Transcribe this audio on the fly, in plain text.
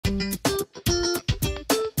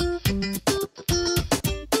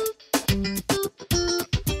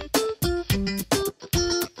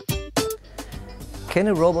Can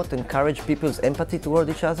a robot encourage people's empathy toward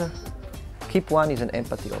each other? KIP1 is an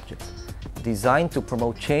empathy object, designed to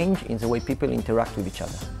promote change in the way people interact with each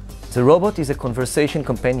other. The robot is a conversation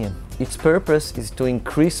companion. Its purpose is to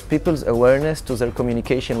increase people's awareness to their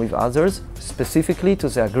communication with others, specifically to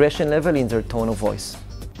the aggression level in their tone of voice.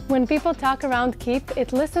 When people talk around KIP,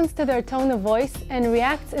 it listens to their tone of voice and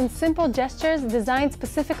reacts in simple gestures designed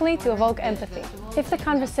specifically to evoke empathy. If the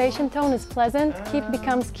conversation tone is pleasant, KIP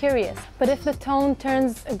becomes curious. But if the tone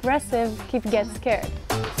turns aggressive, KIP gets scared.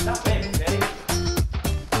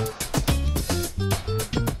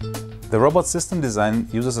 The robot system design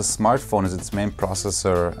uses a smartphone as its main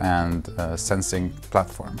processor and sensing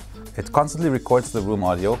platform. It constantly records the room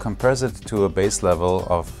audio, compares it to a base level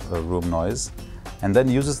of room noise, and then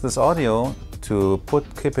uses this audio to put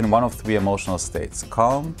KIP in one of three emotional states: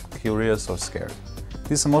 calm, curious, or scared.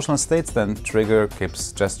 These emotional states then trigger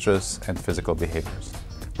KIP's gestures and physical behaviors.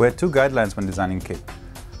 We had two guidelines when designing KIP.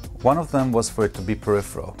 One of them was for it to be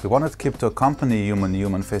peripheral. We wanted KIP to accompany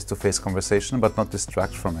human-human face-to-face conversation, but not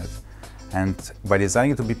distract from it. And by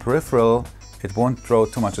designing it to be peripheral, it won't draw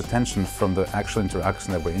too much attention from the actual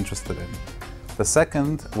interaction that we're interested in. The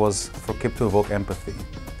second was for KIP to evoke empathy.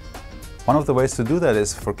 One of the ways to do that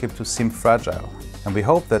is for KIP to seem fragile. And we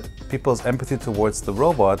hope that people's empathy towards the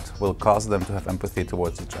robot will cause them to have empathy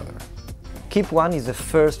towards each other. KIP1 is the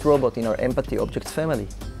first robot in our empathy objects family,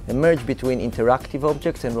 a merge between interactive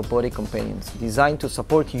objects and robotic companions, designed to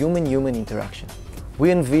support human-human interaction.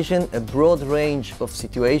 We envision a broad range of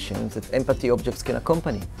situations that empathy objects can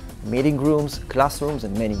accompany: meeting rooms, classrooms,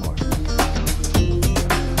 and many more.